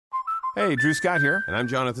Hey, Drew Scott here, and I'm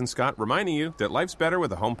Jonathan Scott, reminding you that life's better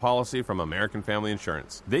with a home policy from American Family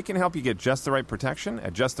Insurance. They can help you get just the right protection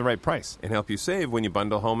at just the right price and help you save when you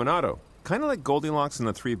bundle home and auto. Kind of like Goldilocks and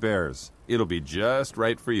the Three Bears. It'll be just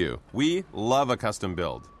right for you. We love a custom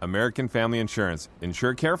build. American Family Insurance.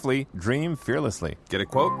 Insure carefully, dream fearlessly. Get a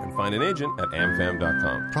quote and find an agent at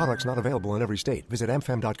amfam.com. Products not available in every state. Visit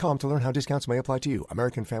amfam.com to learn how discounts may apply to you.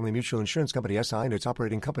 American Family Mutual Insurance Company, SI, and its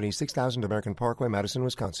operating company, 6000 American Parkway, Madison,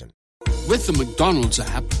 Wisconsin. With the McDonald's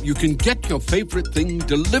app, you can get your favorite thing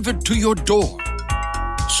delivered to your door.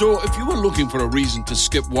 So if you were looking for a reason to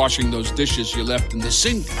skip washing those dishes you left in the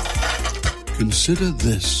sink, consider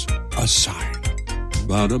this a sign.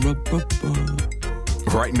 Ba-da-ba-ba-ba.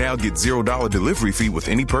 Right now, get $0 delivery fee with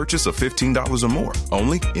any purchase of $15 or more,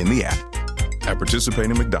 only in the app. At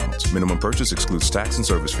participating McDonald's, minimum purchase excludes tax and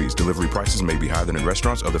service fees. Delivery prices may be higher than in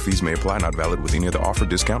restaurants. Other fees may apply, not valid with any other offer,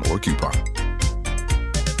 discount, or coupon.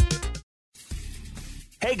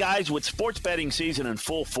 Hey guys, with sports betting season in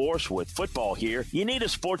full force with football here, you need a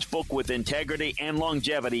sports book with integrity and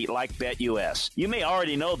longevity like BetUS. You may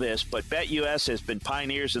already know this, but BetUS has been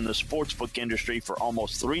pioneers in the sportsbook industry for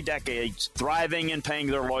almost 3 decades, thriving and paying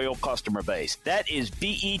their loyal customer base. That is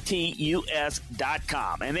BETUS.com,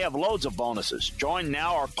 and they have loads of bonuses. Join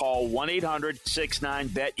now or call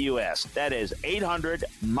 1-800-69-BET-US. That is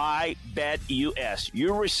 800-MY-BET-US.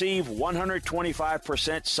 You receive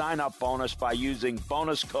 125% sign-up bonus by using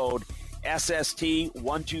bonus code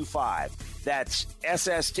SST125. That's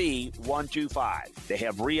SST125. They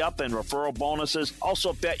have re-up and referral bonuses.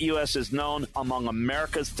 Also, BetUS is known among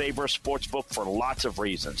America's favorite sportsbook for lots of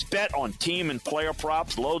reasons. Bet on team and player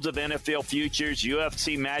props, loads of NFL futures,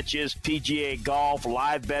 UFC matches, PGA golf,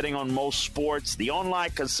 live betting on most sports. The online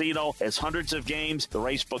casino has hundreds of games. The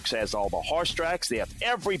racebooks has all the horse tracks. They have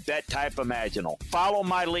every bet type imaginable. Follow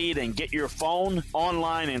my lead and get your phone,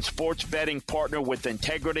 online, and sports betting partner with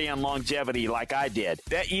integrity and longevity like I did.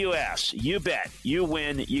 BetUS. You bet. You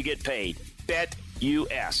win. You get paid.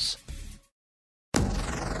 BetUS.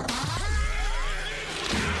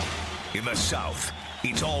 In the South,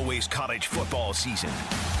 it's always college football season,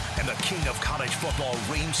 and the king of college football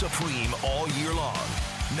reigns supreme all year long.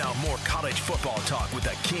 Now more college football talk with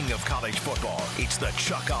the king of college football. It's the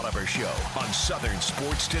Chuck Oliver Show on Southern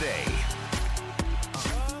Sports Today.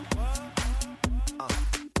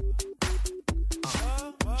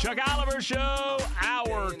 Chuck Oliver Show,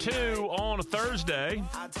 Hour 2 on a Thursday.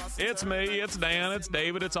 It's me, it's Dan, it's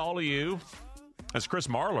David, it's all of you. It's Chris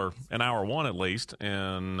Marlar in Hour 1 at least.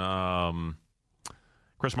 And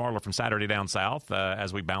Chris Marlar from Saturday Down South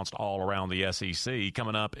as we bounced all around the SEC.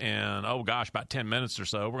 Coming up in, about 10 minutes or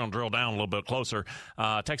so. We're going to drill down a little bit closer.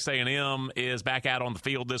 Texas A&M is back out on the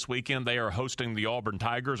field this weekend. They are hosting the Auburn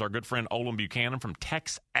Tigers. Our good friend Olin Buchanan from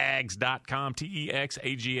TexAgs.com,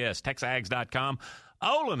 TEXAGS, TexAgs.com.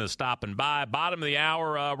 Olin is stopping by. Bottom of the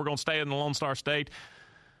hour, we're going to stay in the Lone Star State.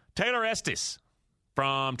 Taylor Estes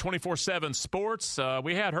from 24/7 Sports.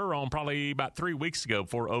 We had her on probably about 3 weeks ago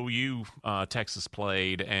before OU Texas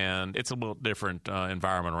played, and it's a little different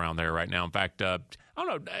environment around there right now. In fact, I don't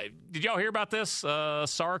know, did y'all hear about this?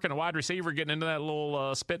 Sark and a wide receiver getting into that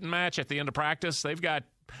little spitting match at the end of practice. They've got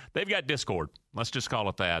discord. Let's just call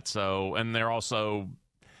it that. So, and they're also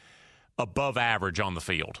above average on the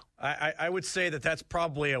field. I would say that's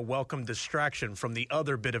probably a welcome distraction from the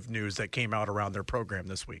other bit of news that came out around their program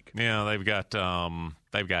this week. Yeah, they've got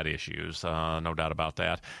issues, no doubt about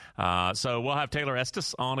that. So we'll have Taylor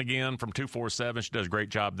Estes on again from 247. She does a great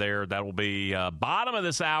job there. That will be bottom of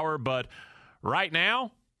this hour, but right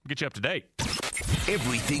now, we'll get you up to date.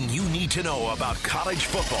 Everything you need to know about college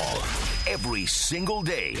football every single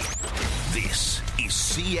day. This is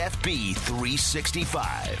CFB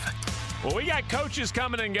 365. Well, we got coaches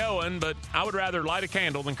coming and going, but I would rather light a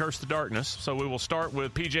candle than curse the darkness. So we will start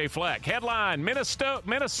with P.J. Fleck. Headline,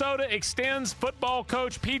 Minnesota extends football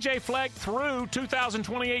coach P.J. Fleck through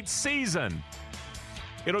 2028 season.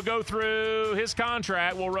 It'll go through, his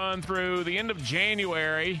contract will run through the end of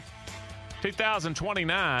January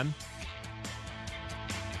 2029.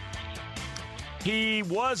 He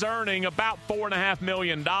was earning about $4.5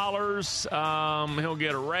 million. He'll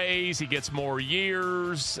get a raise. He gets more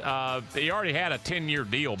years. He already had a 10-year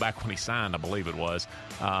deal back when he signed, I believe it was,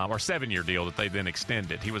 or 7-year deal that they then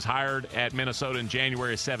extended. He was hired at Minnesota in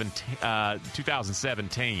January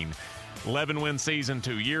 2017. 11-win season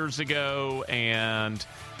 2 years ago, and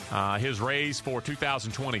his raise for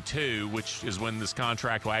 2022, which is when this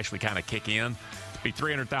contract will actually kind of kick in, be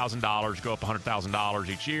 $300,000, go up $100,000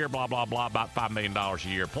 each year, blah, blah, blah, about $5 million a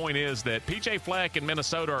year. Point is that P.J. Fleck and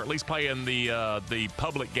Minnesota are at least playing the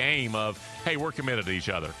public game of, hey, we're committed to each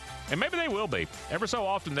other. And maybe they will be. Ever so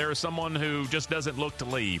often, there is someone who just doesn't look to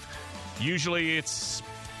leave. Usually it's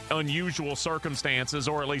unusual circumstances,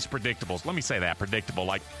 or at least predictable. Let me say that, predictable,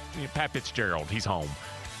 like Pat Fitzgerald, he's home.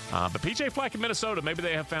 But P.J. Fleck in Minnesota, maybe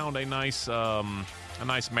they have found a nice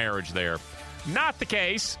marriage there. Not the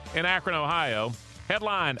case in Akron, Ohio.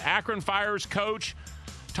 Headline, Akron fires coach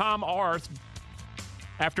Tom Arth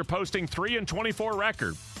after posting 3-24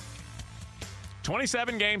 record.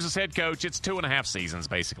 27 games as head coach. It's 2.5 seasons,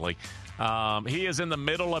 basically. He is in the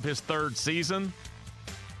middle of his third season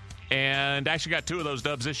and actually got 2 of those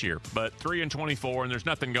dubs this year, but 3-24, and there's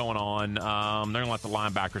nothing going on. They're going to let the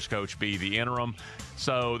linebackers coach be the interim.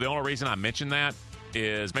 So the only reason I mention that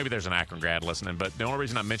is, maybe there's an Akron grad listening, but the only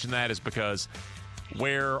reason I mention that is because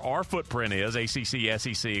where our footprint is, ACC,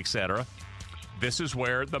 SEC, etc., this is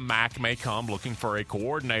where the MAC may come looking for a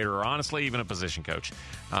coordinator or, honestly, even a position coach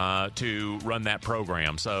to run that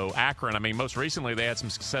program. So Akron, I mean, most recently they had some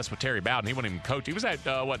success with Terry Bowden. He wasn't even coach. He was at,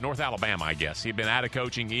 North Alabama, I guess. He'd been out of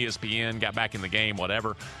coaching, ESPN, got back in the game,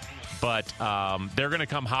 whatever. But they're going to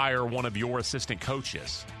come hire one of your assistant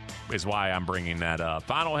coaches, is why I'm bringing that up.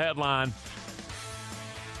 Final headline,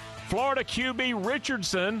 Florida QB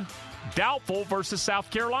Richardson doubtful versus South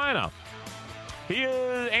Carolina. He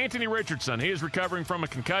is Anthony Richardson. He is recovering from a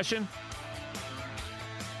concussion.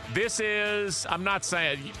 This is, I'm not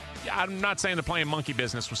saying they're playing monkey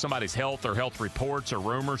business with somebody's health or health reports or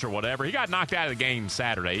rumors or whatever. He got knocked out of the game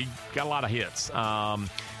Saturday. He got a lot of hits.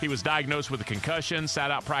 He was diagnosed with a concussion,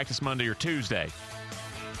 sat out practice Monday or Tuesday.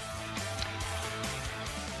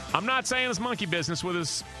 I'm not saying it's monkey business with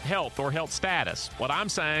his health or health status. What I'm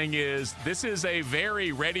saying is this is a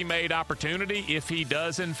very ready-made opportunity if he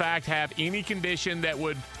does, in fact, have any condition that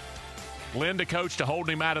would lend a coach to hold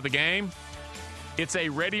him out of the game. It's a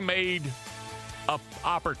ready-made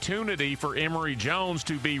opportunity for Emory Jones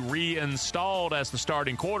to be reinstalled as the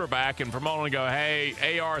starting quarterback, and for Mullen to go,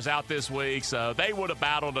 hey, AR's out this week, so they would have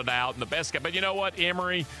battled it out, and the best guy. But you know what?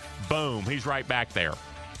 Emory, boom, he's right back there.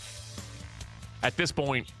 At this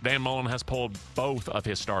point, Dan Mullen has pulled both of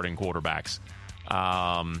his starting quarterbacks.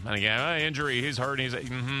 And again, injury, he's hurt.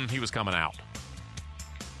 He was coming out.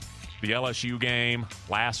 The LSU game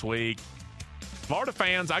last week. Florida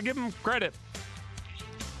fans, I give them credit.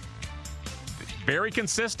 Very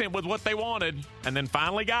consistent with what they wanted, and then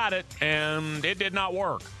finally got it, and it did not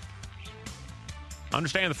work.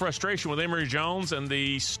 Understand the frustration with Emory Jones and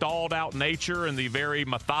the stalled-out nature and the very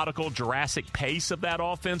methodical Jurassic pace of that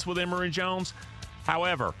offense with Emory Jones.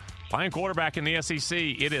 However, playing quarterback in the SEC,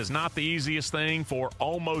 it is not the easiest thing for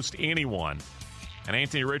almost anyone. And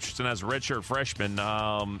Anthony Richardson, as a redshirt freshman,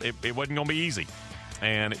 it wasn't going to be easy.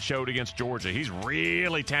 And it showed against Georgia. He's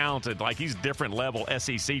really talented. Like, he's different level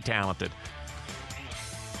SEC talented.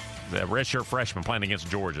 The redshirt freshman playing against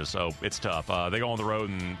Georgia, so it's tough. They go on the road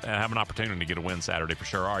and have an opportunity to get a win Saturday for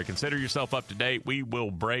sure. All right, consider yourself up to date. We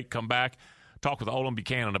will break, come back, talk with Olin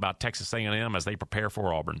Buchanan about Texas A&M as they prepare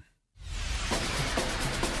for Auburn.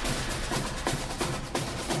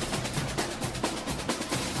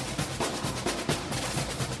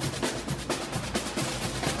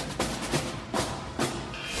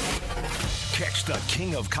 Catch the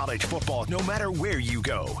king of college football no matter where you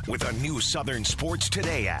go with a new Southern Sports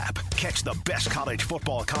Today app. Catch the best college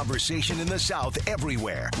football conversation in the South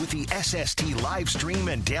everywhere with the SST live stream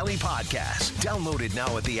and daily podcast. Download it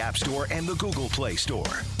now at the App Store and the Google Play Store.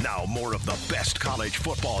 Now more of the best college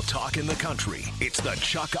football talk in the country. It's the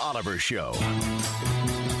Chuck Oliver Show.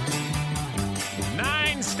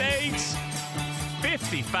 9 states.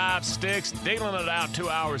 55 sticks, dealing it out 2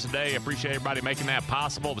 hours a day. Appreciate everybody making that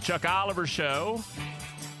possible. The Chuck Oliver Show.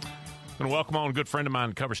 I'm going to welcome on a good friend of mine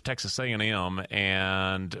who covers Texas A&M,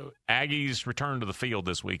 and Aggies return to the field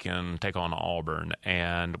this weekend, take on Auburn.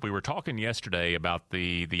 And we were talking yesterday about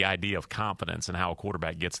the idea of confidence and how a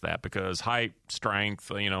quarterback gets that, because height,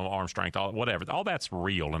 strength, arm strength, all that's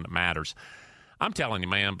real and it matters. I'm telling you,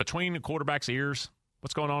 man, between the quarterback's ears,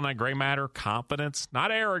 what's going on in that gray matter? Confidence,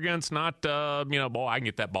 not arrogance, not, boy, I can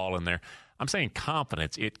get that ball in there. I'm saying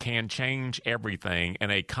confidence. It can change everything.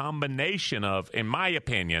 And a combination of, in my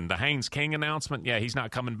opinion, the Haynes King announcement, yeah, he's not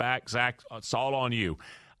coming back. Zach, it's all on you.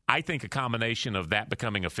 I think a combination of that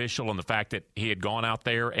becoming official and the fact that he had gone out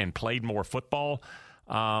there and played more football,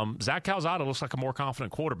 Zach Calzada looks like a more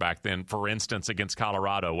confident quarterback than, for instance, against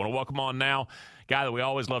Colorado. I want to welcome on now guy that we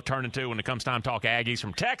always love turning to when it comes time to talk Aggies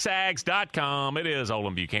from TexAgs.com. It is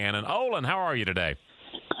Olin Buchanan. Olin, how are you today?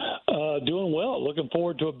 Doing well. Looking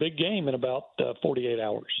forward to a big game in about 48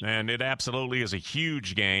 hours. And it absolutely is a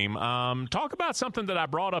huge game. Talk about something that I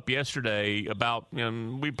brought up yesterday about,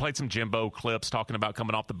 we played some Jimbo clips talking about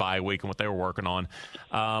coming off the bye week and what they were working on.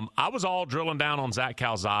 I was all drilling down on Zach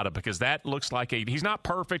Calzada because that looks like he's not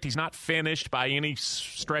perfect. He's not finished by any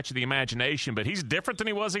stretch of the imagination, but he's different than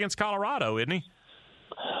he was against Colorado, isn't he?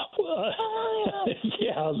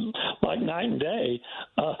 Yeah, like night and day.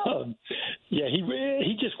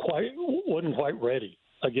 He just wasn't quite ready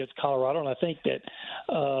against Colorado, and I think that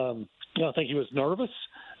I think he was nervous.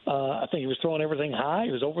 I think he was throwing everything high.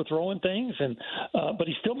 He was overthrowing things, and but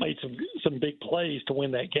he still made some big plays to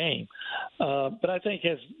win that game. But I think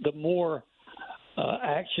as the more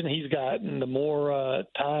action he's gotten, the more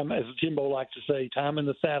time, as Jimbo likes to say, time in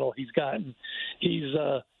the saddle he's gotten.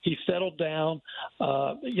 He's settled down.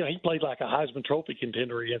 He played like a Heisman Trophy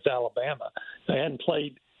contender against Alabama. They hadn't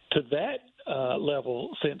played to that level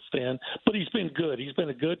since then, but he's been good. He's been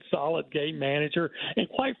a good, solid game manager, and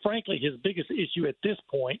quite frankly, his biggest issue at this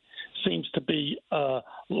point seems to be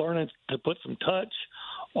learning to put some touch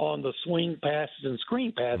on the swing passes and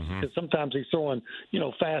screen passes, because sometimes he's throwing,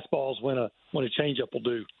 fastballs when a changeup will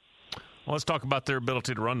do. Well, let's talk about their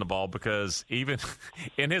ability to run the ball, because even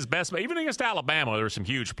in his best, even against Alabama, there were some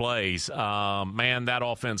huge plays. Man, that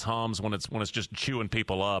offense hums when it's just chewing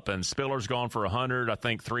people up. And Spiller's gone for 100. I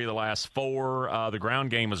think 3 of the last 4. The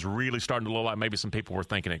ground game is really starting to look like maybe some people were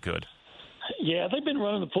thinking it could. Yeah, they've been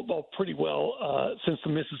running the football pretty well since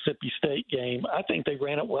the Mississippi State game. I think they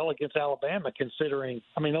ran it well against Alabama, considering,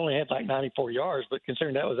 they only had like 94 yards, but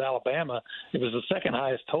considering that was Alabama, it was the second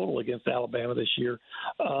highest total against Alabama this year.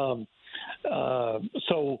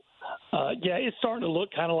 It's starting to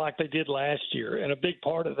look kind of like they did last year. And a big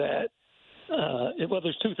part of that,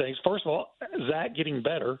 there's 2 things. First of all, Zach getting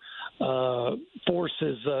better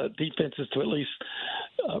forces defenses to at least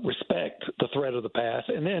respect the threat of the pass.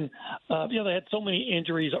 And then, they had so many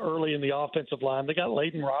injuries early in the offensive line. They got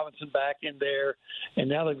Layden Robinson back in there, and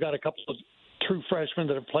now they've got a couple of true freshmen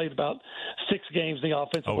that have played about 6 games in the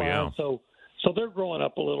offensive line. Yeah. So they're growing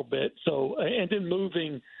up a little bit. So, and then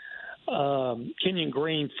moving Kenyon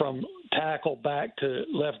Green from tackle back to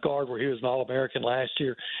left guard, where he was an All-American last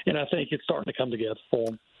year, and I think it's starting to come together for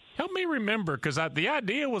him. Help me remember, because the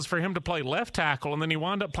idea was for him to play left tackle, and then he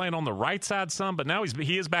wound up playing on the right side some, but now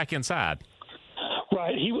he is back inside.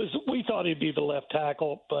 Right. We thought he'd be the left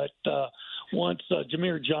tackle, but once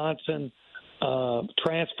Jameer Johnson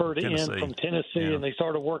transferred in from Tennessee, and they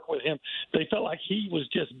started working with him, they felt like he was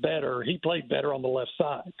just better. He played better on the left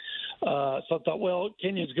side. So I thought, well,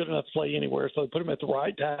 Kenyon's good enough to play anywhere, so they put him at the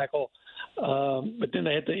right tackle. But then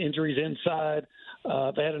they had the injuries inside.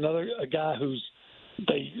 They had a guy who's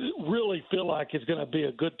they really feel like is going to be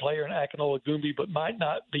a good player in Akinola Gumbi, but might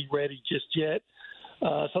not be ready just yet.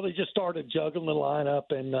 So they just started juggling the lineup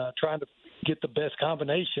and trying to get the best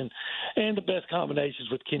combination. And the best combinations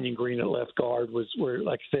with Kenyon Green at left guard was where,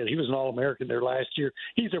 like I said, he was an All-American there last year.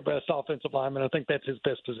 He's their best offensive lineman. I think that's his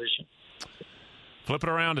best position. Flip it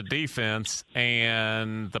around to defense,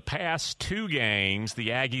 and the past 2 games, the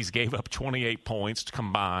Aggies gave up 28 points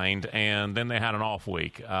combined, and then they had an off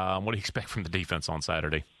week. What do you expect from the defense on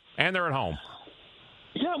Saturday? And they're at home.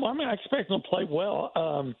 Yeah, I expect them to play well.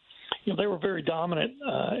 They were very dominant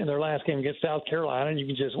in their last game against South Carolina, and you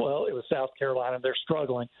can just, it was South Carolina, and they're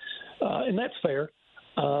struggling. And that's fair.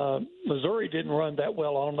 Missouri didn't run that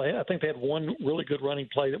well on them. I think they had one really good running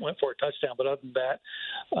play that went for a touchdown, but other than that,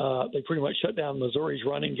 they pretty much shut down Missouri's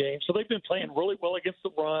running game. So they've been playing really well against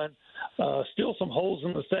the run. Still some holes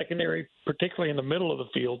in the secondary, particularly in the middle of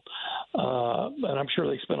the field. And I'm sure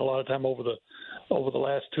they spent a lot of time over the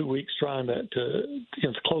last 2 weeks trying to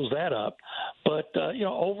close that up. But,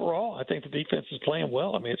 overall, I think the defense is playing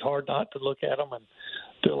well. It's hard not to look at them and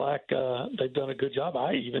feel like they've done a good job.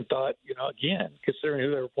 I even thought, again, considering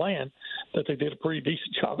who they were playing, that they did a pretty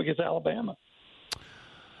decent job against Alabama.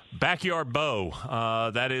 Backyard Bo,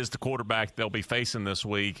 that is the quarterback they'll be facing this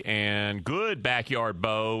week. And good Backyard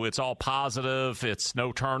Bo, it's all positive. It's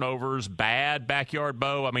no turnovers. Bad Backyard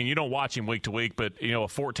Bo, you don't watch him week to week, but, a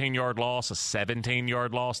 14-yard loss, a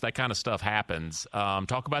 17-yard loss, that kind of stuff happens.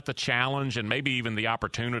 Talk about the challenge and maybe even the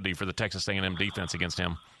opportunity for the Texas A&M defense against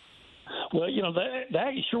him. Well, the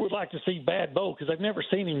Aggies sure would like to see Bad Bo because I've never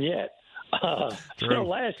seen him yet.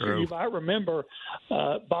 Last year, you might remember,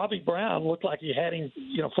 Bobby Brown looked like he had him,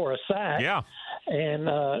 for a sack. Yeah. And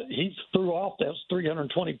he threw off those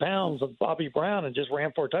 320 pounds of Bobby Brown and just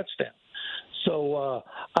ran for a touchdown. So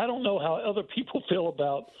I don't know how other people feel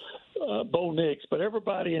about Bo Nix, but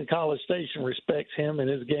everybody in College Station respects him and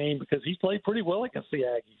his game because he played pretty well against the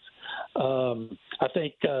Aggies. I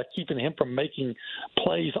think keeping him from making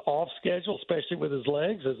plays off schedule, especially with his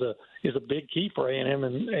legs, is a big key for A&M,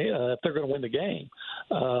 and if they're going to win the game.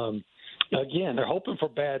 Again, they're hoping for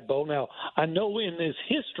bad Bo. Now, I know in his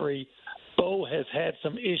history, Bo has had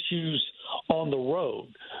some issues on the road,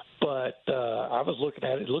 but I was looking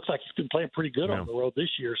at it. It looks like he's been playing pretty good on the road this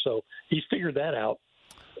year, so he's figured that out.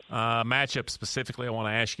 Matchup specifically, I want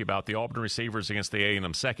to ask you about the Auburn receivers against the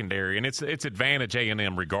A&M secondary, and it's advantage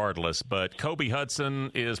A&M regardless. But Kobe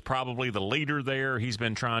Hudson is probably the leader there. He's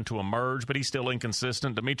been trying to emerge, but he's still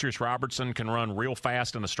inconsistent. Demetrius Robertson can run real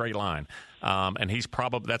fast in a straight line, and he's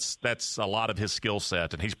probably that's a lot of his skill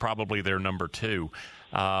set, and he's probably their number 2.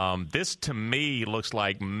 This, to me, looks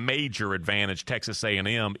like major advantage Texas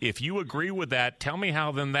A&M. If you agree with that, tell me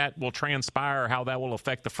how then that will transpire, how that will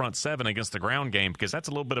affect the front 7 against the ground game, because that's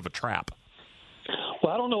a little bit of a trap.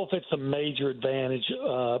 Well, I don't know if it's a major advantage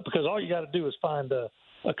because all you got to do is find a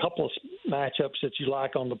couple of matchups that you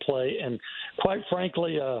like on the play. And quite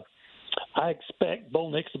frankly, I expect Bo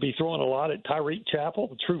Nix to be throwing a lot at Tyreek Chappell,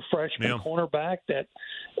 the true freshman cornerback that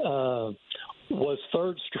was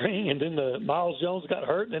third string, and then Miles Jones got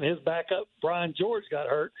hurt, and then his backup Brian George got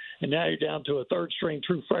hurt, and now you're down to a third string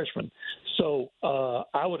true freshman. So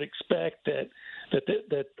I would expect that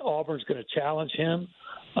Auburn's going to challenge him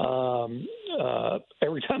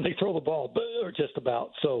every time they throw the ball, or just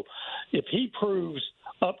about. So if he proves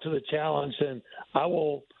up to the challenge, then I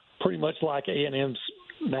will pretty much like A&M's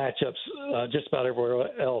matchups just about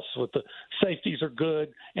everywhere else. With the safeties are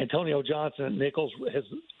good. Antonio Johnson at Nichols has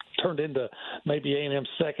turned into maybe A&M's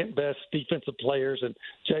second best defensive players, and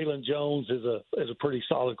Jalen Jones is a pretty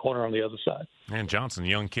solid corner on the other side. And Johnson,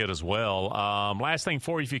 young kid as well. Last thing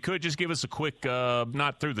for you, if you could, just give us a quick,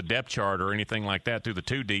 not through the depth chart or anything like that, through the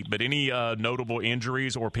 2 deep, but any notable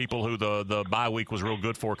injuries or people who the bye week was real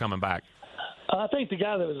good for coming back? I think the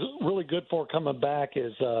guy that was really good for coming back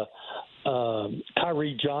is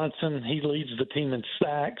Tyree Johnson. He leads the team in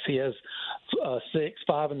sacks. He has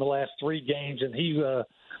 5 in the last 3 games, and he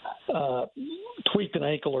tweaked an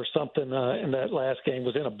ankle or something in that last game,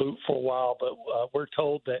 was in a boot for a while, but we're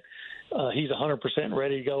told that he's 100%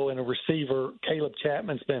 ready to go. And a receiver, Caleb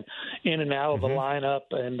Chapman's been in and out of the lineup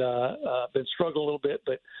and been struggling a little bit,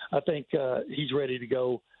 but I think he's ready to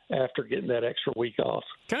go after getting that extra week off.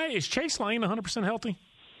 Is Chase Lane 100% healthy?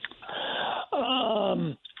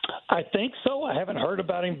 I think so. I haven't heard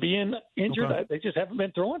about him being injured. Okay. They just haven't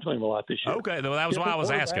been throwing to him a lot this year. Okay, well, that was why I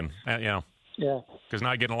was asking. Yeah. Because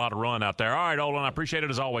not getting a lot of run out there. All right, Olin, I appreciate it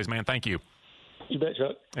as always, man. Thank you. You bet,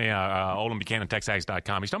 Chuck. Yeah, Olin Buchanan,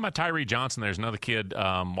 TexAgs.com. He's talking about Tyree Johnson. There's another kid,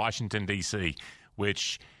 Washington, D.C.,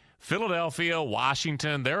 which Philadelphia,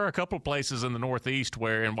 Washington, there are a couple of places in the Northeast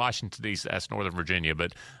where, in Washington, D.C., that's Northern Virginia,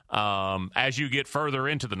 but as you get further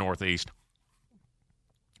into the Northeast,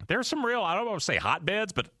 there's some real, I don't want to say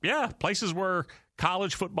hotbeds, but yeah, places where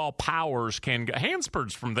college football powers can go.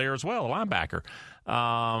 Hansford's from there as well, a linebacker,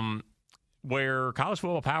 where college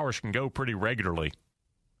football powers can go pretty regularly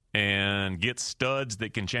and get studs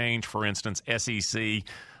that can change, for instance, SEC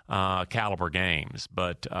caliber games.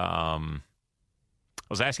 But I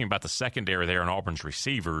was asking about the secondary there in Auburn's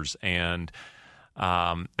receivers, and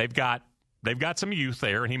they've got some youth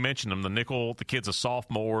there, and he mentioned them. The nickel, the kid's a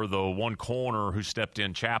sophomore, the one corner who stepped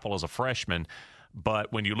in, Chappell, as a freshman.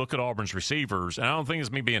 But when you look at Auburn's receivers, and I don't think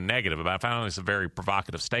it's me being negative about it, I found this a very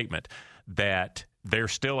provocative statement, that they're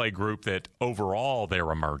still a group that overall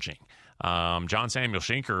they're emerging. John Samuel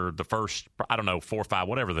Schenker, the first, 4 or 5,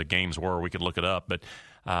 whatever the games were, we could look it up, but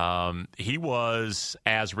he was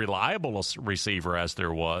as reliable a receiver as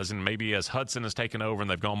there was, and maybe as Hudson has taken over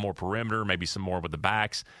and they've gone more perimeter, maybe some more with the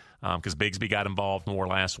backs, because Bigsby got involved more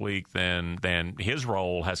last week than his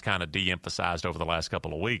role has kind of de-emphasized over the last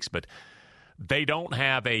couple of weeks. But they don't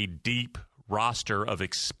have a deep roster of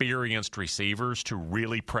experienced receivers to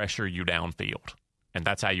really pressure you downfield, and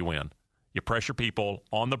that's how you win. You pressure people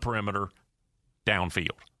on the perimeter,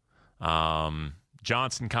 downfield.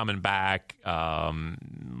 Johnson coming back,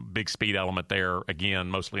 big speed element there, again,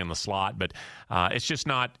 mostly in the slot. But it's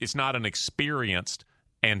not an experienced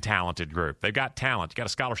and talented group. They've got talent. You got a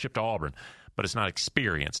scholarship to Auburn, but it's not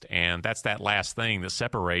experienced. And that's that last thing that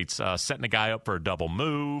separates setting a guy up for a double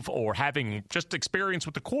move or having just experience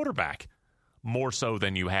with the quarterback more so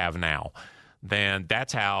than you have now. then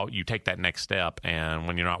that's how you take that next step. And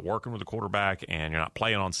when you're not working with a quarterback and you're not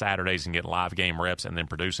playing on Saturdays and getting live game reps and then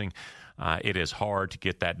producing, it is hard to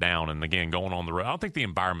get that down. And, again, going on the road, I don't think the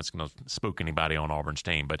environment's going to spook anybody on Auburn's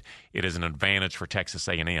team, but it is an advantage for Texas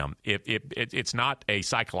A&M. It's not a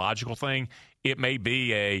psychological thing. It may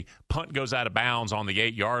be a punt goes out of bounds on the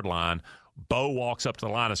 8-yard line, Bo walks up to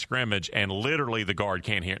the line of scrimmage, and literally the guard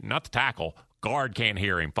can't hear – not the tackle, guard can't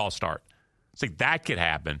hear him, false start. See, that could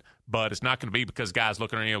happen, but it's not going to be because guys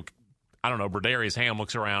looking at, I don't know, Brodarius Ham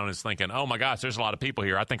looks around and is thinking, oh, my gosh, there's a lot of people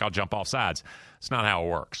here. I think I'll jump off sides. It's not how it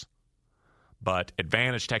works. But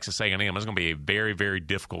advantage Texas A&M is going to be a very, very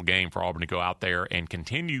difficult game for Auburn to go out there and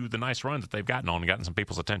continue the nice run that they've gotten on and gotten some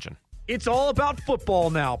people's attention. It's all about football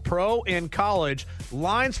now, pro and college.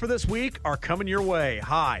 Lines for this week are coming your way.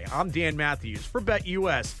 Hi, I'm Dan Matthews for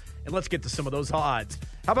BetUS, and let's get to some of those odds.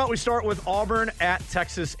 How about we start with Auburn at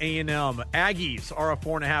Texas A&M? Aggies are a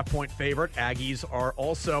 4.5-point favorite. Aggies are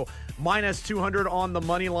also minus 200 on the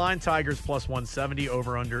money line. Tigers plus 170.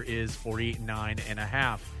 Over-under is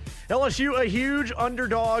 49.5. LSU, a huge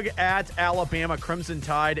underdog at Alabama. Crimson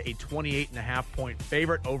Tide, a 28.5-point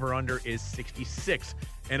favorite. Over-under is 66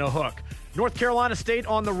 and a hook. North Carolina State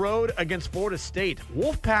on the road against Florida State.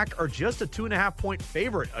 Wolfpack are just a 2.5-point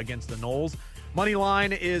favorite against the Noles. Money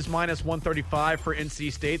line is minus 135 for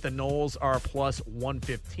NC State. The Noles are plus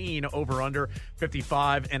 115. Over-under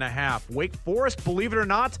 55.5. Wake Forest, believe it or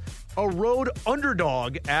not, a road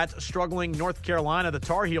underdog at struggling North Carolina. The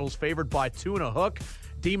Tar Heels favored by 2 and a hook.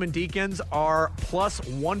 Demon Deacons are plus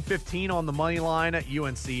 115 on the money line.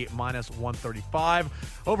 UNC minus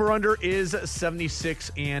 135. Over-under is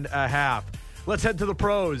 76.5. Let's head to the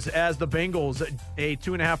pros as the Bengals, a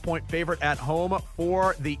 2.5-point favorite at home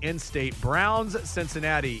for the in-state Browns.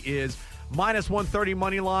 Cincinnati is minus 130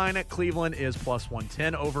 money line. Cleveland is plus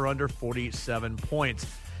 110. Over-under 47 points.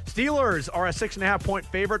 Steelers are a 6.5-point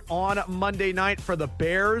favorite on Monday night for the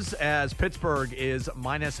Bears as Pittsburgh is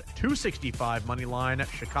minus 265 money line.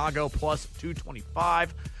 Chicago plus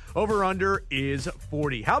 225. Over-under is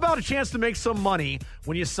 40. How about a chance to make some money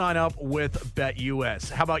when you sign up with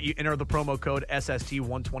BetUS? How about you enter the promo code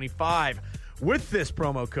SST125? With this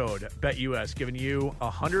promo code, BetUS, giving you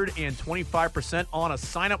 125% on a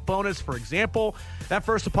sign-up bonus. For example, that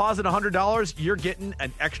first deposit, $100, you're getting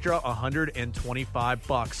an extra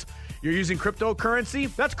 $125. You're using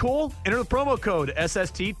cryptocurrency? That's cool. Enter the promo code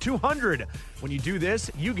SST200. When you do this,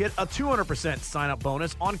 you get a 200% sign-up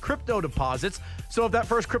bonus on crypto deposits. So if that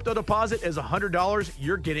first crypto deposit is $100,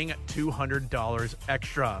 you're getting $200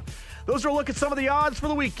 extra. Those are a look at some of the odds for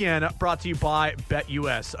the weekend, brought to you by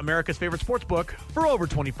BetUS, America's favorite sportsbook for over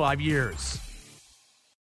 25 years.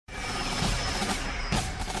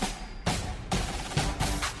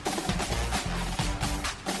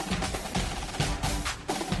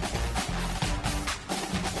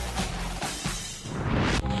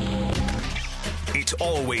 It's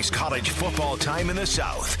always college football time in the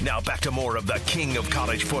South. Now back to more of the king of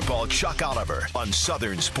college football, Chuck Oliver, on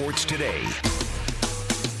Southern Sports Today.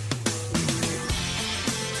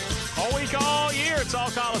 All week, all year, it's all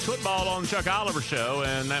college football on the Chuck Oliver Show,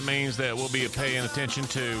 and that means that we'll be paying attention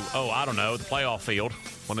to, the playoff field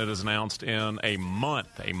when it is announced in a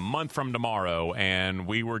month from tomorrow. And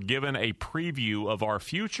we were given a preview of our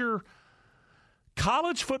future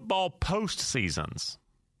college football postseasons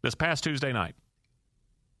this past Tuesday night.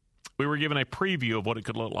 We were given a preview of what it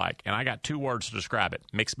could look like, and I got 2 words to describe it: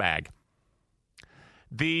 mixed bag.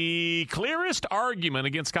 The clearest argument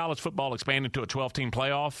against college football expanding to a 12-team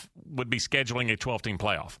playoff would be scheduling a 12-team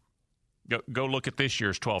playoff. Go look at this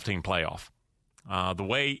year's 12-team playoff. The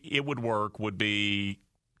way it would work would be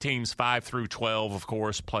teams 5 through 12, of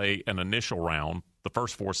course, play an initial round. The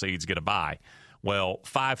first 4 seeds get a bye. Well,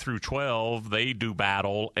 5 through 12, they do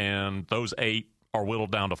battle, and those 8 are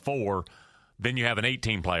whittled down to 4. Then you have an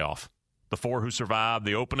 8-team playoff. The 4 who survive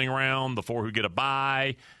the opening round, the 4 who get a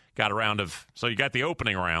bye, got a round of – so you got the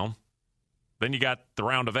opening round. Then you got the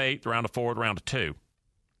round of 8, the round of 4, the round of 2.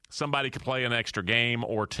 Somebody could play an extra game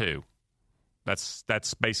or 2. That's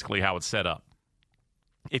basically how it's set up.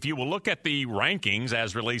 If you will look at the rankings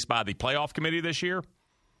as released by the playoff committee this year,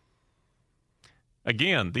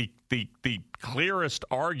 again, the clearest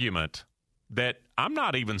argument that I'm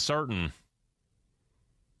not even certain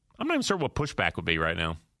what pushback would be right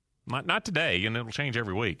now. Not today, and it'll change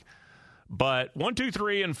every week. But 1, 2,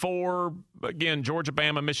 3, and 4, again, Georgia,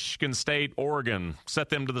 Bama, Michigan State, Oregon, set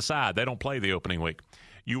them to the side. They don't play the opening week.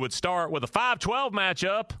 You would start with a 5-12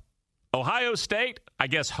 matchup. Ohio State, I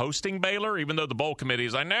guess, hosting Baylor, even though the bowl committee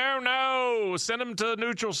is like, no, send them to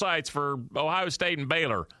neutral sites for Ohio State and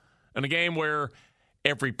Baylor in a game where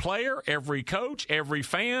Every player, every coach, every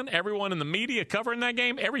fan, everyone in the media covering that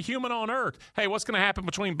game, every human on earth. Hey, what's going to happen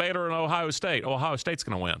between Baylor and Ohio State? Ohio State's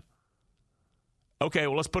going to win. Okay,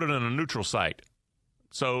 well, let's put it in a neutral site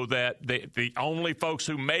so that the only folks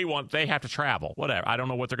who may want, they have to travel. Whatever. I don't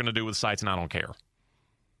know what they're going to do with sites, and I don't care.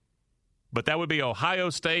 But that would be Ohio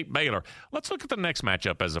State, Baylor. Let's look at the next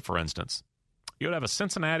matchup as a for instance. You would have a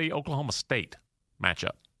Cincinnati-Oklahoma State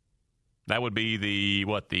matchup. That would be the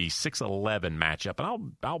 6-11 matchup,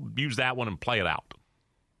 and I'll use that one and play it out.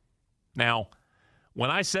 Now,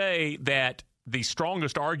 when I say that the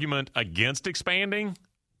strongest argument against expanding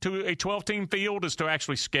to a 12-team field is to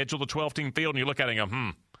actually schedule the 12-team field, and you look at it and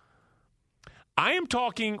go, I am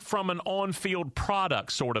talking from an on-field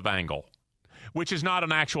product sort of angle, which is not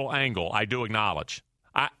an actual angle, I do acknowledge.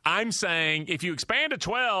 I'm saying if you expand to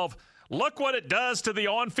 12, look what it does to the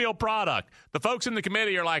on-field product. The folks in the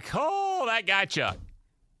committee are like, oh, that gotcha.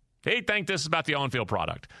 They think this is about the on-field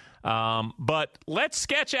product. But let's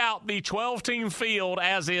sketch out the 12-team field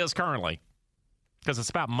as is currently, because it's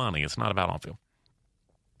about money. It's not about on-field.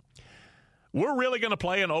 We're really going to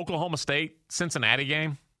play an Oklahoma State-Cincinnati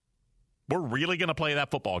game? We're really going to play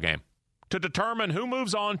that football game. To determine who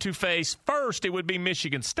moves on to face first, it would be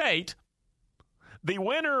Michigan State, the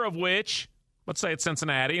winner of which, let's say it's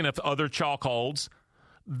Cincinnati, and if other chalk holds,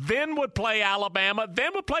 then would play Alabama,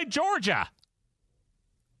 then would play Georgia.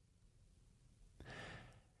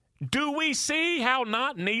 Do we see how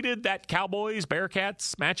not needed that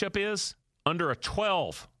Cowboys-Bearcats matchup is under a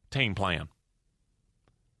 12-team plan?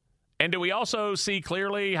 And do we also see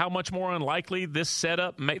clearly how much more unlikely this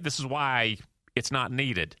setup this is why it's not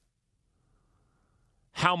needed.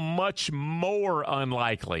 How much more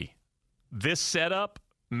unlikely this setup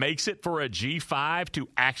makes it for a G5 to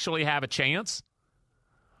actually have a chance?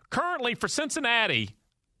 Currently, for Cincinnati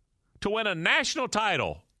to win a national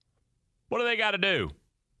title, what do they got to do?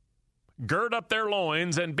 Gird up their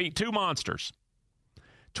loins and beat two monsters.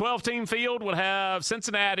 12-team field would have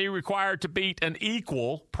Cincinnati required to beat an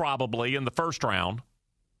equal, probably, in the first round,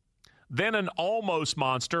 then an almost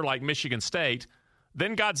monster like Michigan State,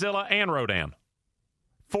 then Godzilla and Rodan.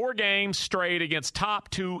 4 games straight against top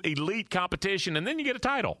 2 elite competition, and then you get a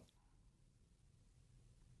title.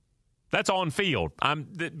 That's on field.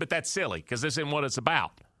 But that's silly because this isn't what it's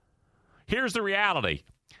about. Here's the reality.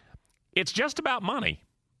 It's just about money,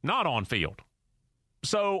 not on field.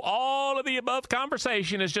 So all of the above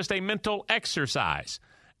conversation is just a mental exercise.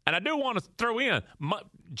 And I do want to throw in,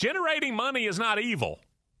 generating money is not evil.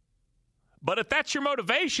 But if that's your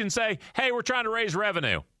motivation, say, hey, we're trying to raise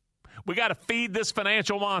revenue. We got to feed this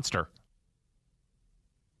financial monster.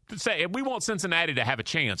 Say, if we want Cincinnati to have a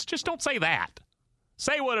chance, just don't say that.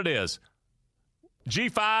 Say what it is.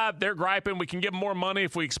 G5, they're griping. We can give them more money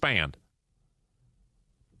if we expand.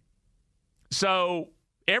 So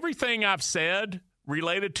everything I've said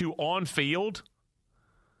related to on-field,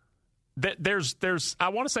 that there's I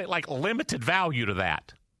want to say like limited value to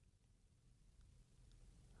that.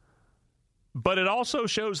 But it also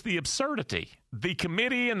shows the absurdity. The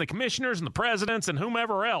committee and the commissioners and the presidents and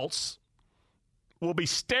whomever else will be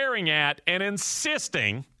staring at and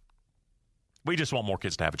insisting we just want more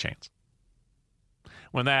kids to have a chance.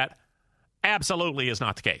 When that absolutely is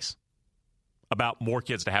not the case about more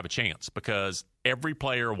kids to have a chance, because every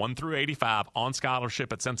player 1 through 85 on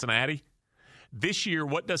scholarship at Cincinnati. This year,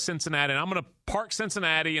 what does Cincinnati, and I'm going to park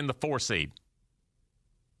Cincinnati in the 4 seed.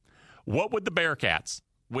 What would the Bearcats,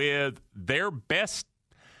 with their best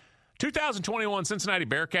 2021 Cincinnati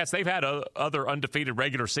Bearcats, they've had other undefeated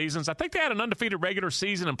regular seasons. I think they had an undefeated regular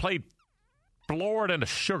season and played Florida in a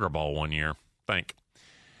Sugar Bowl one year, I think.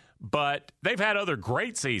 But they've had other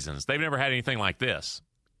great seasons. They've never had anything like this.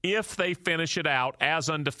 If they finish it out as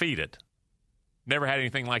undefeated, never had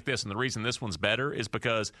anything like this. And the reason this one's better is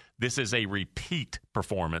because this is a repeat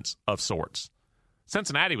performance of sorts.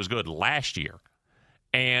 Cincinnati was good last year.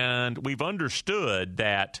 And we've understood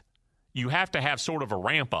that you have to have sort of a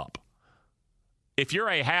ramp up. If you're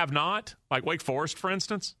a have-not, like Wake Forest, for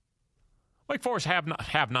instance, Wake Forest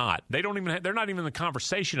have not. They're not even in the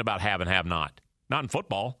conversation about have and have not. Not in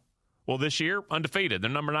football. Well, this year, undefeated. They're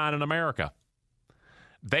number 9 in America.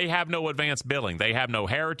 They have no advanced billing. They have no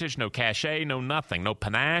heritage, no cachet, no nothing, no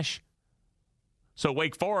panache. So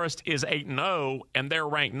Wake Forest is 8-0, and they're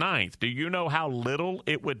ranked 9th. Do you know how little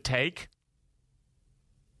it would take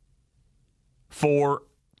for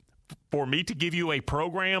me to give you a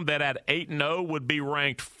program that at 8-0 would be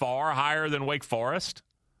ranked far higher than Wake Forest?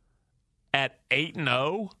 At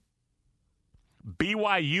 8-0,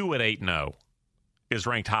 BYU at 8-0 is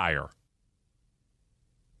ranked higher.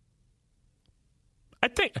 I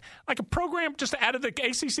think like a program just out of the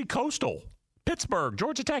ACC Coastal Pittsburgh,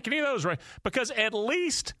 Georgia Tech, any of those, right? Because at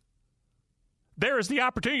least there is the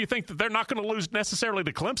opportunity to think that they're not going to lose necessarily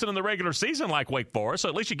to Clemson in the regular season like Wake Forest, so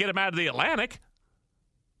at least you get them out of the Atlantic.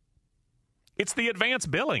 It's the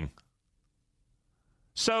advanced billing.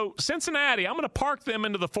 So Cincinnati, I'm going to park them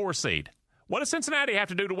into the 4 seed. What does Cincinnati have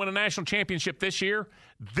to do to win a national championship this year?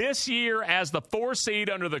 This year, as the 4 seed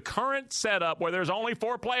under the current setup where there's only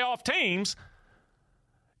 4 playoff teams,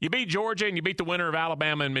 you beat Georgia and you beat the winner of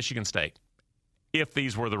Alabama and Michigan State, if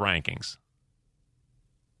these were the rankings.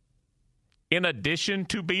 In addition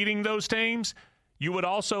to beating those teams, you would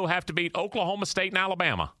also have to beat Oklahoma State and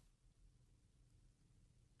Alabama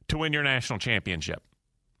to win your national championship.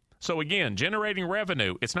 So again, generating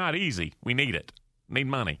revenue, it's not easy. We need it. Need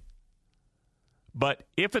money. But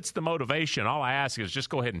if it's the motivation, all I ask is just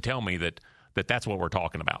go ahead and tell me that that's what we're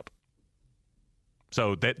talking about.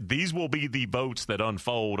 So that these will be the votes that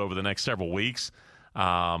unfold over the next several weeks.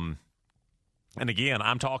 And again,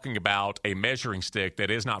 I'm talking about a measuring stick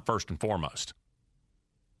that is not first and foremost.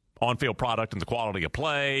 On-field product and the quality of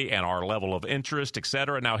play and our level of interest, et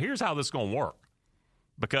cetera. Now, here's how this is going to work.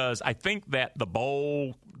 Because I think that the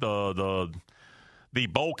bowl, the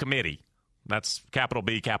bowl committee, that's capital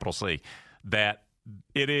B, capital C, that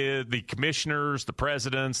it is the commissioners, the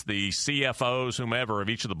presidents, the CFOs, whomever of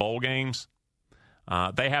each of the bowl games,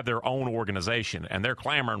 they have their own organization, and they're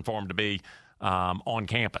clamoring for them to be on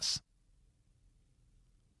campus.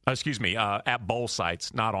 At bowl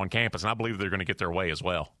sites, not on campus. And I believe they're going to get their way as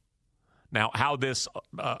well. Now, how this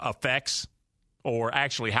affects or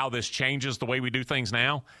actually how this changes the way we do things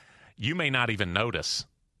now, you may not even notice.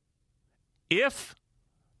 If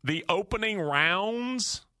the opening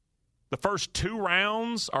rounds, the first 2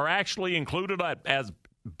 rounds, are actually included as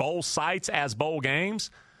bowl sites, as bowl games,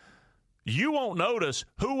 you won't notice.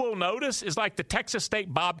 Who will notice is like the Texas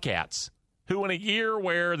State Bobcats, who in a year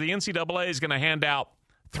where the NCAA is going to hand out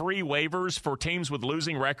 3 waivers for teams with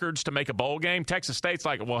losing records to make a bowl game, Texas State's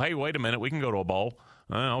like, well, hey, wait a minute, we can go to a bowl.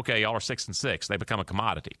 Okay, y'all are 6-6. They become a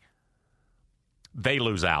commodity. They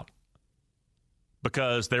lose out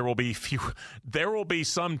because there will be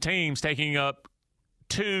some teams taking up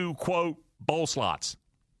 2, quote, bowl slots,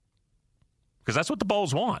 because that's what the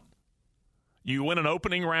bowls want. You win an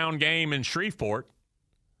opening round game in Shreveport,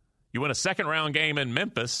 you win a second round game in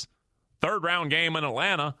Memphis, third round game in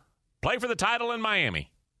Atlanta, play for the title in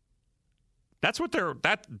Miami. That's what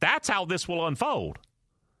that's how this will unfold.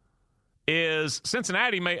 Is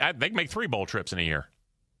Cincinnati they can make 3 bowl trips in a year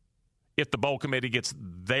if the bowl committee gets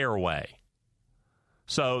their way.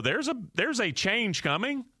 So there's a change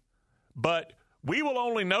coming, but we will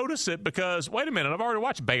only notice it because, wait a minute, I've already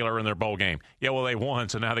watched Baylor in their bowl game. Yeah, well, they won,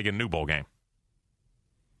 so now they get a new bowl game.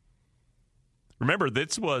 Remember,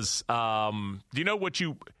 this was, do you know what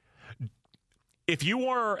if you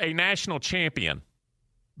were a national champion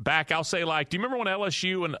back, I'll say, like, do you remember when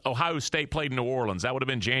LSU and Ohio State played in New Orleans? That would have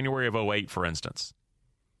been January of 2008, for instance.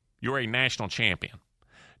 You were a national champion.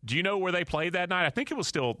 Do you know where they played that night? I think it was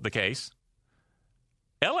still the case.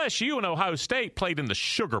 LSU and Ohio State played in the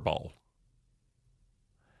Sugar Bowl.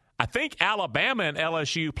 I think Alabama and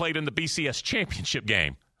LSU played in the BCS championship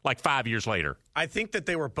game like 5 years later. I think that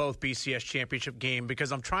they were both BCS championship game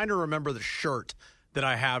because I'm trying to remember the shirt that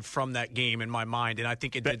I have from that game in my mind, and I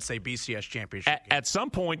think it did say BCS championship game. At some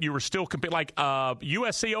point, you were still competing, like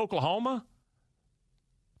USC, Oklahoma?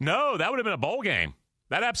 No, that would have been a bowl game.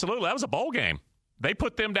 That was a bowl game. They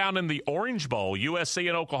put them down in the Orange Bowl. USC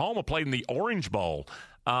and Oklahoma played in the Orange Bowl.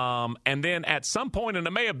 And then at some point, and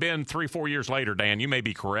it may have been 3-4 years later, Dan, you may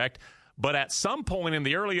be correct, but at some point in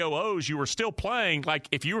the early 00s, you were still playing, like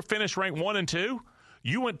if you were finished ranked 1 and 2,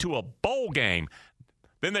 you went to a bowl game.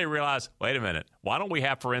 Then they realized, wait a minute, why don't we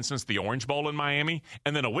have, for instance, the Orange Bowl in Miami?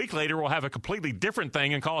 And then a week later, we'll have a completely different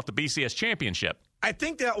thing and call it the BCS Championship. I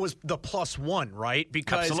think that was the +1, right?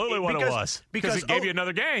 Because absolutely what it was. Because it gave you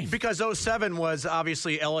another game. Because 07 was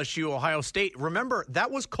obviously LSU, Ohio State. Remember,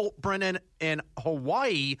 that was Colt Brennan in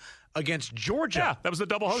Hawaii against Georgia. Yeah, that was the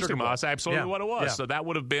double hosting model. That's absolutely what it was. Yeah. So that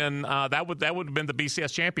would have been that would have been the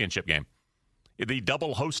BCS Championship game, the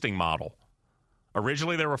double hosting model.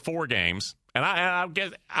 Originally, there were 4 games, and I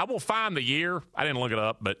guess I will find the year. I didn't look it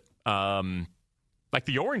up, but like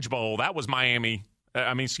the Orange Bowl, that was Miami.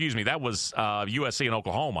 That was USC and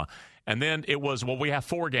Oklahoma. And then it was, we have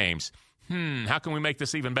 4 games. How can we make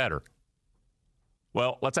this even better?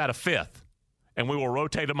 Well, let's add a 5th, and we will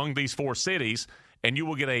rotate among these 4 cities, and you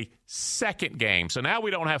will get a second game. So now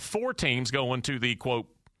we don't have 4 teams going to the, quote,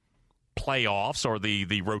 playoffs or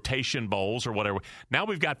the rotation bowls or whatever. Now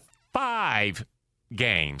we've got 5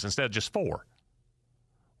 games instead of just 4.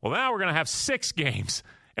 Well, now we're going to have 6 games,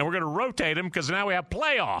 and we're going to rotate them because now we have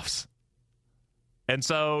playoffs. And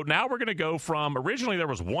so now we're going to go from originally there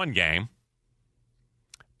was one game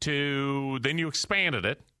to then you expanded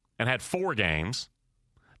it and had 4 games.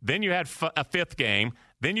 Then you had a 5th game.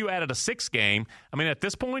 Then you added a 6th game. I mean, at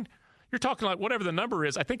this point, you're talking like whatever the number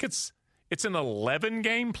is. I think it's an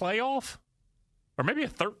 11-game playoff or maybe a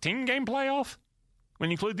 13-game playoff when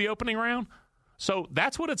you include the opening round. So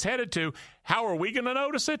that's what it's headed to. How are we going to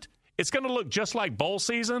notice it? It's going to look just like bowl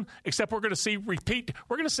season, except we're going to see repeat.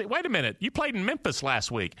 We're going to say, wait a minute, you played in Memphis last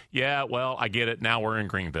week. Yeah, well, I get it. Now we're in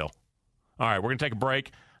Greenville. All right, we're going to take a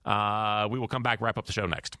break. We will come back, wrap up the show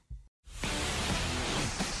next.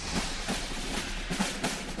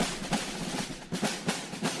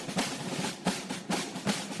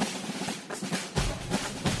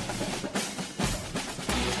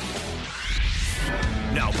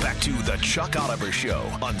 Now back to the Chuck Oliver Show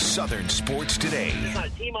on Southern Sports Today. There's not a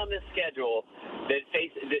team on this schedule that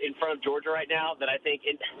face in front of Georgia right now that I think,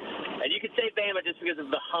 and you could say Bama just because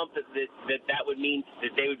of the hump that would mean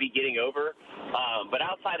that they would be getting over. But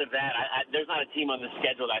outside of that, there's not a team on the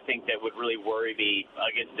schedule that I think that would really worry me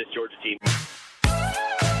against this Georgia team.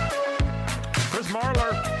 Chris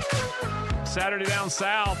Marler, Saturday Down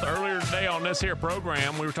South. Earlier today on this here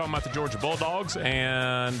program, we were talking about the Georgia Bulldogs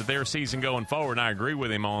and their season going forward. And I agree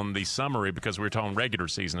with him on the summary because we were talking regular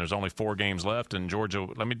season. There's only 4 games left, and Georgia.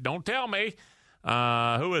 Don't tell me.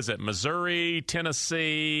 Who is it? Missouri,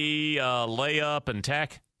 Tennessee, layup, and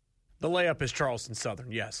Tech. The layup is Charleston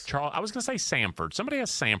Southern, yes. I was going to say Samford. Somebody has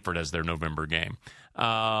Samford as their November game.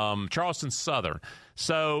 Charleston Southern.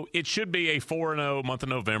 So it should be a 4-0 month of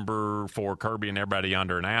November for Kirby and everybody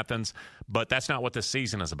yonder in Athens, but that's not what this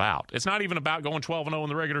season is about. It's not even about going 12-0 in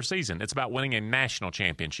the regular season. It's about winning a national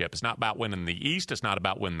championship. It's not about winning the East. It's not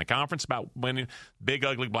about winning the conference. It's about winning big,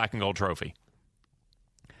 ugly black and gold trophy.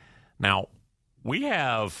 Now, we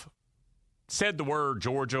have said the word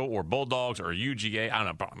Georgia or Bulldogs or UGA, I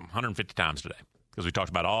don't know, 150 times today because we talked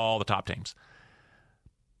about all the top teams.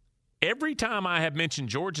 Every time I have mentioned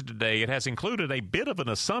Georgia today, it has included a bit of an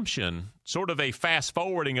assumption, sort of a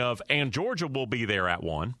fast-forwarding of, and Georgia will be there at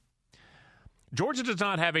 1. Georgia does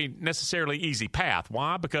not have a necessarily easy path.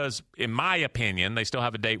 Why? Because, in my opinion, they still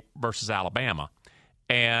have a date versus Alabama.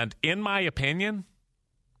 And in my opinion,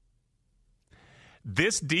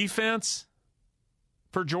 this defense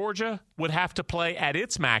for Georgia would have to play at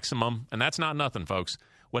its maximum, and that's not nothing, folks,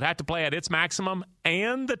 would have to play at its maximum,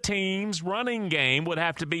 and the team's running game would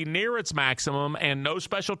have to be near its maximum, and no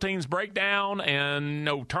special teams breakdown and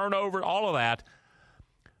no turnover, all of that,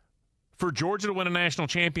 for Georgia to win a national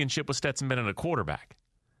championship with Stetson Bennett at quarterback.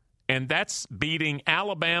 And that's beating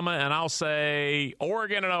Alabama and I'll say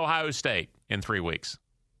Oregon and Ohio State in 3 weeks.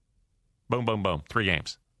 Boom, boom, boom, 3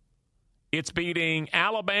 games. It's beating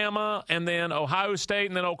Alabama and then Ohio State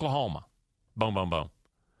and then Oklahoma. Boom, boom, boom.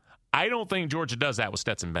 I don't think Georgia does that with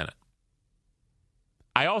Stetson Bennett.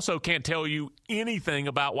 I also can't tell you anything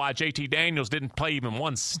about why JT Daniels didn't play even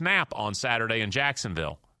 1 snap on Saturday in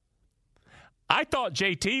Jacksonville. I thought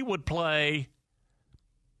JT would play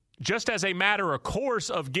just as a matter of course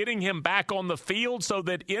of getting him back on the field so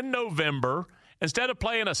that in November, instead of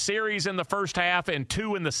playing a series in the first half and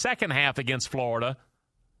 2 in the second half against Florida,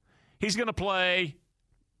 he's going to play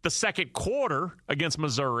the second quarter against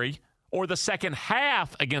Missouri or the second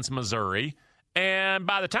half against Missouri. And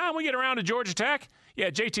by the time we get around to Georgia Tech,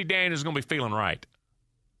 JT Daniels is going to be feeling right.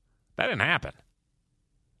 That didn't happen.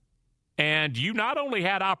 And you not only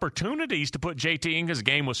had opportunities to put JT in because the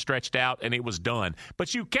game was stretched out and it was done,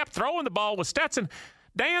 but you kept throwing the ball with Stetson.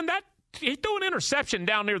 Dan, he threw an interception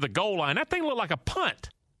down near the goal line. That thing looked like a punt.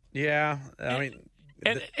 Yeah, I mean...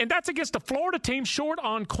 And that's against the Florida team short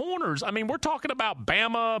on corners. I mean, we're talking about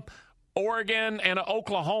Bama, Oregon, and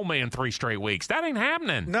Oklahoma in 3 straight weeks. That ain't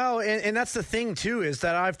happening. No, and that's the thing, too, is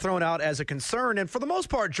that I've thrown out as a concern. And for the most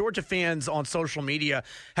part, Georgia fans on social media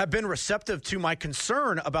have been receptive to my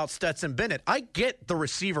concern about Stetson Bennett. I get the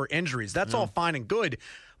receiver injuries. That's all fine and good.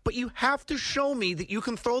 But you have to show me that you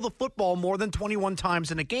can throw the football more than 21 times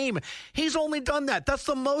in a game. He's only done that. That's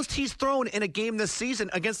the most he's thrown in a game this season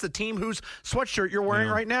against the team whose sweatshirt you're wearing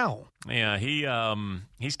right now. Yeah,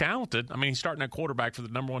 he's talented. I mean, he's starting at quarterback for the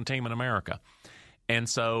number 1 team in America. And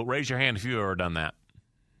so raise your hand if you've ever done that.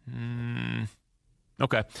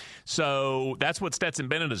 Okay. So that's what Stetson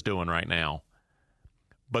Bennett is doing right now.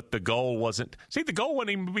 But the goal wasn't – the goal wasn't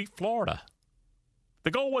even to beat Florida. The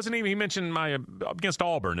goal wasn't even, he mentioned against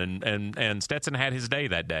Auburn, and Stetson had his day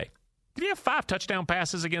that day. Did he have 5 touchdown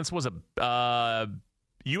passes against, was it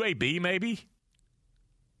UAB maybe?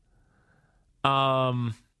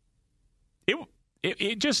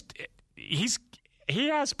 He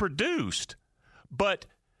has produced, but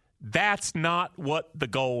That's not what the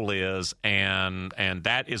goal is, and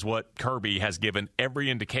that is what Kirby has given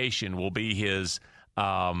every indication will be his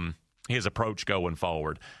approach going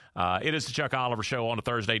forward. It is the Chuck Oliver Show on a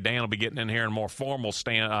Thursday. Dan will be getting in here in a more formal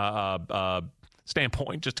standpoint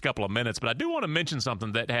in just a couple of minutes, but I do want to mention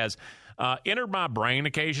something that has entered my brain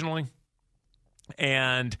occasionally,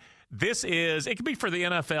 and it could be for the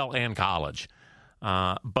NFL and college,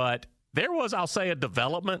 but there was, I'll say, a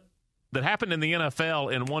development that happened in the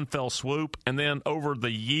NFL in one fell swoop, and then over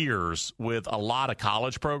the years with a lot of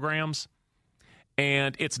college programs,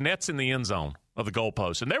 and it's nets in the end zone of the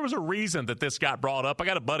goalpost. And there was a reason that this got brought up. I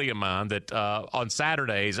got a buddy of mine that on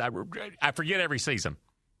Saturdays, I forget every season.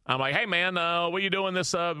 I'm like, hey, man, what are you doing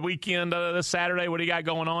this weekend, this Saturday? What do you got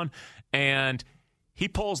going on? And he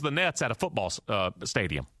pulls the nets at a football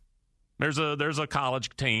stadium. There's a college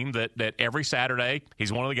team that every Saturday,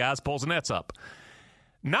 he's one of the guys pulls the nets up.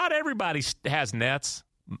 Not everybody has nets.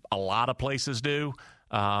 A lot of places do.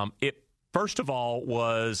 It, first of all,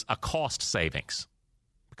 was a cost savings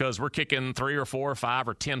because we're kicking 3 or 4 or 5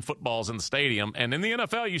 or 10 footballs in the stadium, and in the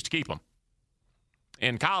NFL, you used to keep them.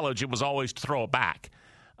 In college, it was always to throw it back.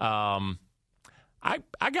 I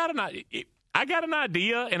got an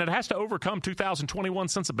idea, and it has to overcome 2021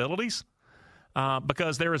 sensibilities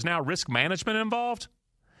because there is now risk management involved.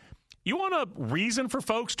 You want a reason for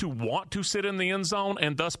folks to want to sit in the end zone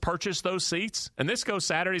and thus purchase those seats? And this goes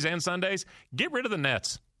Saturdays and Sundays. Get rid of the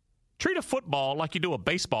nets. Treat a football like you do a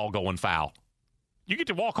baseball going foul. You get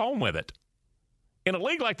to walk home with it. In a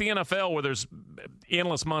league like the NFL where there's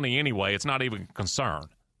endless money anyway, it's not even a concern.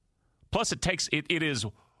 Plus, it is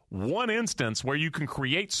one instance where you can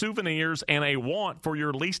create souvenirs and a want for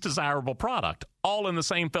your least desirable product, all in the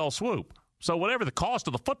same fell swoop. So whatever the cost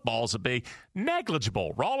of the footballs would be,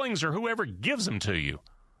 negligible. Rawlings or whoever gives them to you.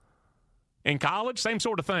 In college, same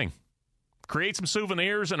sort of thing. Create some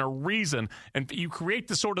souvenirs and a reason, and you create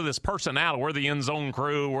this personality. We're the end zone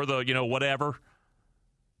crew, we're the, whatever.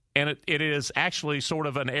 And it is actually sort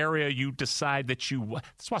of an area you decide that's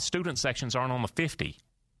why student sections aren't on the 50.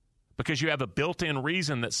 Because you have a built-in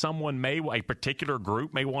reason that a particular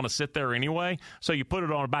group may want to sit there anyway. So you put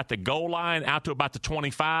it on about the goal line, out to about the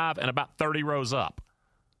 25, and about 30 rows up.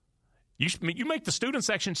 You make the student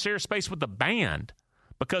section share space with the band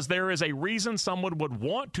because there is a reason someone would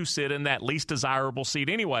want to sit in that least desirable seat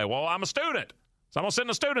anyway. Well, I'm a student, so I'm going to sit in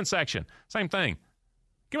the student section. Same thing.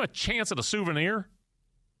 Give them a chance at a souvenir.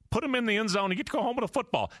 Put them in the end zone and get to go home with a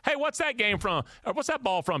football. Hey, what's that game from? Or what's that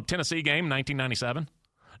ball from? Tennessee game, 1997?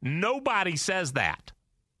 Nobody says that.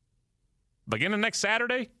 Beginning next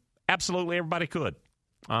Saturday, absolutely everybody could.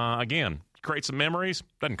 Again, create some memories.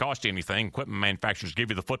 Doesn't cost you anything. Equipment manufacturers give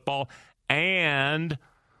you the football. And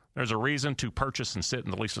there's a reason to purchase and sit in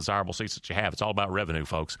the least desirable seats that you have. It's all about revenue,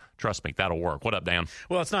 folks. Trust me, that'll work. What up, Dan?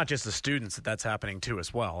 Well, it's not just the students that's happening to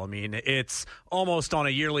as well. I mean, it's almost on a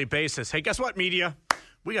yearly basis. Hey, guess what, media?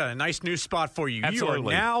 We got a nice new spot for you. Absolutely. You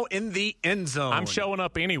are now in the end zone. I'm showing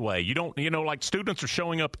up anyway. You don't, like students are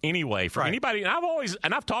showing up anyway for anybody.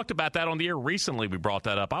 And I've talked about that on the air recently. We brought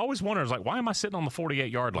that up. I always wonder, why am I sitting on the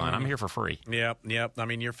 48-yard line? I'm here for free. Yep. I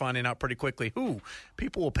mean, you're finding out pretty quickly who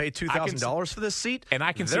people will pay $2,000 for this seat, and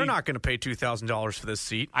they're not going to pay $2,000 for this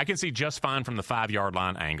seat. I can see just fine from the 5-yard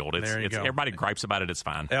line angled. There you go. Everybody gripes about it. It's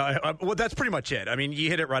fine. Well, that's pretty much it. I mean,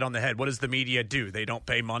 you hit it right on the head. What does the media do? They don't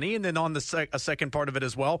pay money, and then on the a second part of it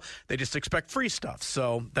as well, they just expect free stuff.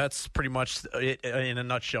 So that's pretty much it in a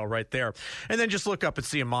nutshell right there. And then just look up and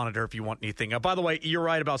see a monitor if you want anything. By the way, you're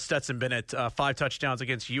right about Stetson Bennett. 5 touchdowns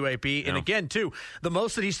against UAB. And again, too, the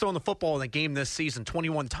most that he's thrown the football in the game this season,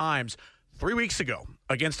 21 times, 3 weeks ago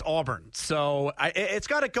against Auburn. So it's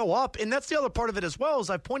got to go up. And that's the other part of it as well, as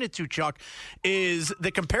I pointed to, Chuck, is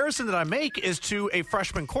the comparison that I make is to a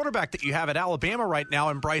freshman quarterback that you have at Alabama right now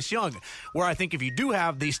in Bryce Young, where I think if you do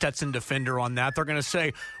have the Stetson defender on that, they're going to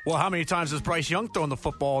say, well, how many times has Bryce Young thrown the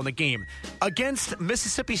football in the game? Against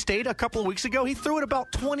Mississippi State a couple of weeks ago, he threw it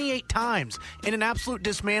about 28 times in an absolute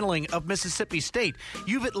dismantling of Mississippi State.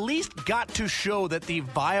 You've at least got to show that the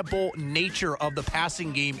viable nature of the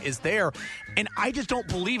passing game is there. And I just don't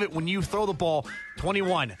believe it when you throw the ball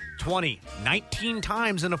 21, 20, 19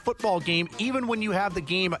 times in a football game, even when you have the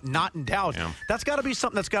game not in doubt. Yeah. That's got to be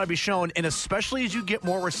something that's got to be shown. And especially as you get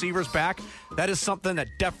more receivers back, that is something that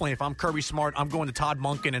definitely, if I'm Kirby Smart, I'm going to Todd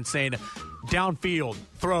Monken and saying, downfield,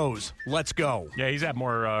 throws, let's go. Yeah, he's had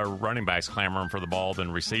more running backs clamoring for the ball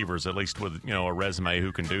than receivers, at least with a resume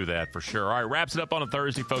who can do that for sure. All right, wraps it up on a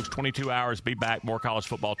Thursday, folks. 22 hours. Be back. More college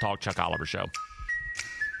football talk. Chuck Oliver Show.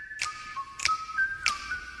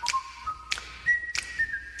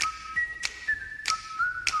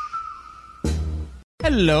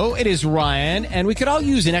 Hello, it is Ryan, and we could all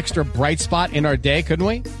use an extra bright spot in our day, couldn't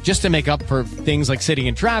we? Just to make up for things like sitting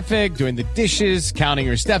in traffic, doing the dishes, counting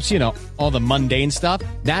your steps, all the mundane stuff.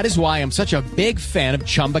 That is why I'm such a big fan of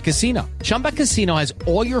Chumba Casino. Chumba Casino has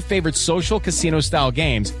all your favorite social casino-style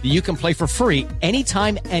games that you can play for free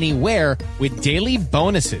anytime, anywhere with daily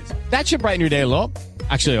bonuses. That should brighten your day a little.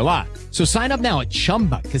 Actually, a lot. So sign up now at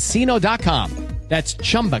ChumbaCasino.com. That's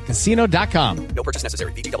ChumbaCasino.com. No purchase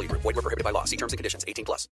necessary. VGW Group. Void where prohibited by law. See terms and conditions.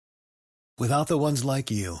 18+. Without the ones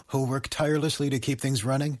like you, who work tirelessly to keep things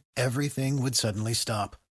running, everything would suddenly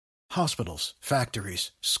stop. Hospitals,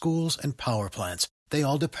 factories, schools, and power plants, they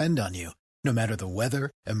all depend on you. No matter the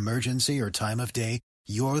weather, emergency, or time of day,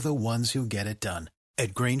 you're the ones who get it done.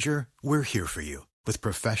 At Grainger, we're here for you with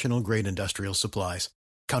professional-grade industrial supplies.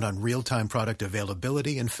 Count on real-time product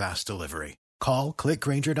availability and fast delivery. Call, click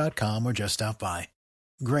Grainger.com, or just stop by.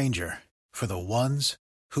 Grainger, for the ones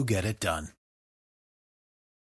who get it done.